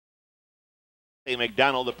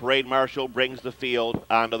McDonald, the parade marshal, brings the field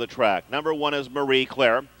onto the track. Number 1 is Marie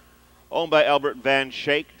Claire, owned by Albert Van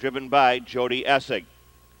Schaik, driven by Jody Essig.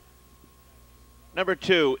 Number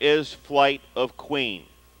 2 is Flight of Queen,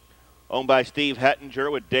 owned by Steve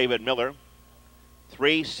Hettinger with David Miller.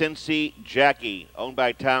 3, Cincy Jackie, owned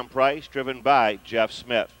by Tom Price, driven by Jeff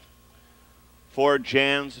Smith. 4,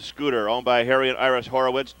 JANS Scooter, owned by Harry and Iris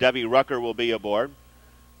Horowitz. Debbie Rucker will be aboard.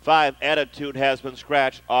 5, Attitude has been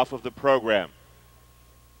scratched off of the program.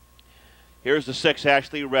 Here's the 6,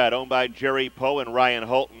 Ashley Red, owned by Jerry Poe and Ryan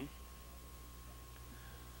Holton.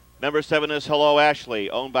 Number 7 is Hello Ashley,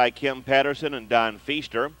 owned by Kim Patterson and Don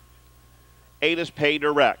Feaster. 8 is Pay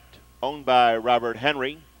Direct, owned by Robert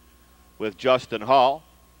Henry with Justin Hall.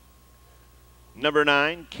 Number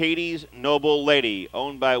 9, Katie's Noble Lady,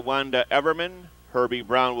 owned by Wanda Everman. Herbie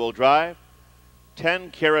Brown will drive. 10,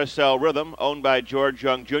 Carousel Rhythm, owned by George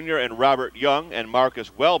Young Jr. and Robert Young and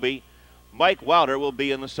Marcus Welby. Mike Wilder will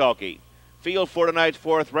be in the sulky. Field for tonight's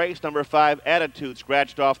 4th race, number 5, Attitude,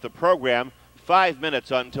 scratched off the program. 5 minutes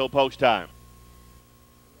until post time.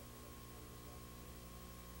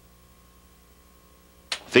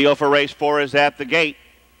 Field for race 4 is at the gate.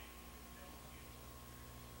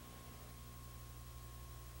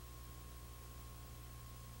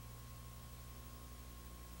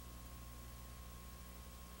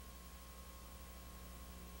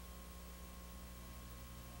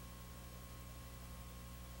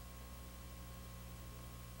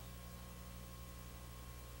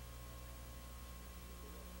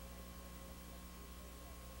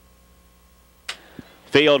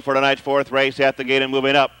 Field for tonight's 4th race at the gate and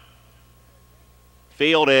moving up.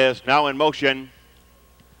 Field is now in motion.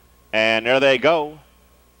 And there they go.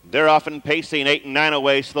 They're off and pacing 8 and 9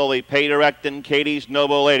 away slowly. Pay Direct and Katie's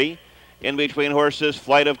Noble Lady. In between horses,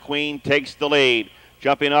 Flight of Queen takes the lead.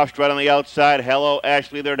 Jumping off straight on the outside. Hello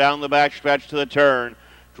Ashley, they're down the back stretch to the turn.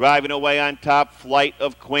 Driving away on top, Flight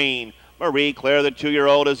of Queen. Marie Claire, the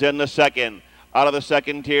 2-year-old, is in the second. Out of the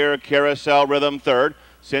second tier, Carousel Rhythm third.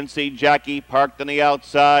 Cincy Jackie parked on the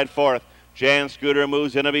outside, 4th. JANS Scooter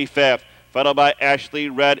moves in to be 5th. Followed by Ashley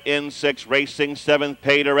Red in 6th. Racing 7th.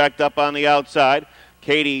 Pay Direct up on the outside.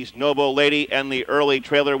 Katie's Noble Lady and the early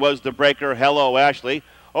trailer was the breaker. Hello Ashley.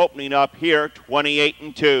 Opening up here, 28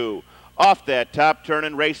 and 2. Off that top turn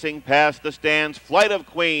and racing past the stands. Flight of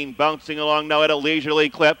Queen bouncing along now at a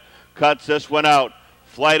leisurely clip. Cuts this one out.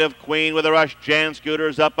 Flight of Queen with a rush. JANS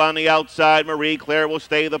Scooters up on the outside. Marie Claire will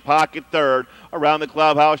stay the pocket 3rd. Around the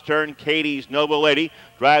clubhouse turn, Katie's Noble Lady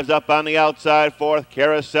drives up on the outside 4th.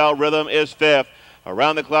 Carousel Rhythm is 5th.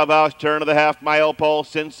 Around the clubhouse turn of the half-mile pole,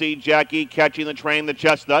 Cincy Jackie catching the train, the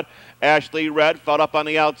Chestnut. Ashley Red fought up on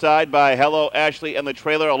the outside by Hello Ashley and the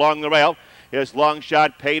trailer along the rail. His long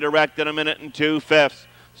shot, Pay Direct in 1 minute and 2/5.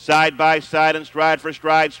 Side by side and stride for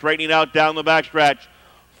stride, straightening out down the backstretch.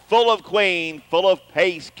 Full of Queen, full of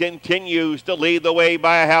pace, continues to lead the way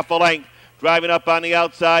by a half a length. Driving up on the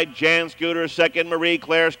outside, JANS Scooter 2nd, Marie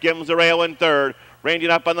Claire skims the rail in 3rd. Ranging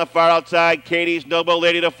up on the far outside, Katie's Noble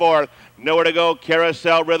Lady to 4th. Nowhere to go,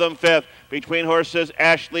 Carousel Rhythm 5th. Between horses,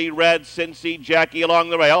 Ashley Red, Cincy Jackie along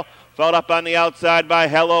the rail. Followed up on the outside by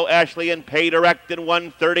Hello Ashley and Pay Direct in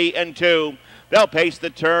 1:30 and 2. They'll pace the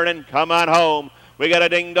turn and come on home. We got a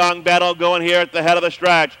ding-dong battle going here at the head of the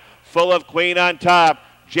stretch. Full of Queen on top.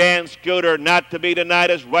 JANS Scooter, not to be denied,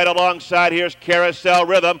 is right alongside. Here's Carousel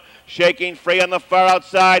Rhythm, shaking free on the far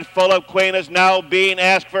outside. Full of Queen is now being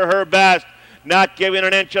asked for her best. Not giving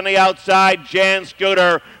an inch on the outside, JANS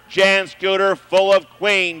Scooter. JANS Scooter, Full of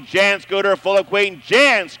Queen. JANS Scooter, Full of Queen.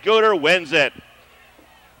 JANS Scooter wins it.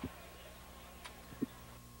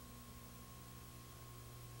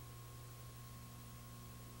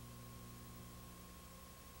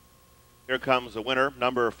 Here comes the winner,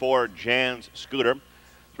 number 4, JANS Scooter.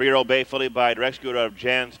 3-year-old bay filly by Direct Scooter of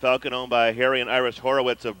JANS Falcon, owned by Harry and Iris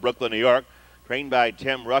Horowitz of Brooklyn, New York. Trained by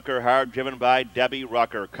Tim Rucker, hard driven by Debbie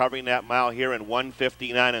Rucker. Covering that mile here in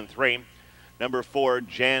 1:59 and 3. Number 4,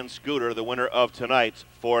 JANS Scooter, the winner of tonight's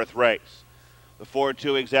 4th race. The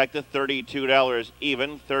 4-2 exacta, $32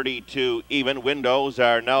 even, 32 even. Windows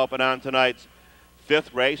are now open on tonight's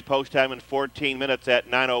 5th race. Post time in 14 minutes at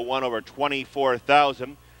 9:01, over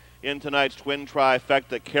 24,000. In tonight's twin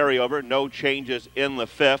trifecta carryover, no changes in the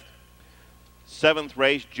 5th. 7th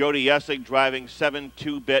race, Jody Essig driving 7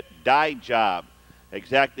 2-bit die job.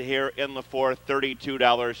 Exacta here in the 4th,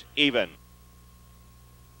 $32 even.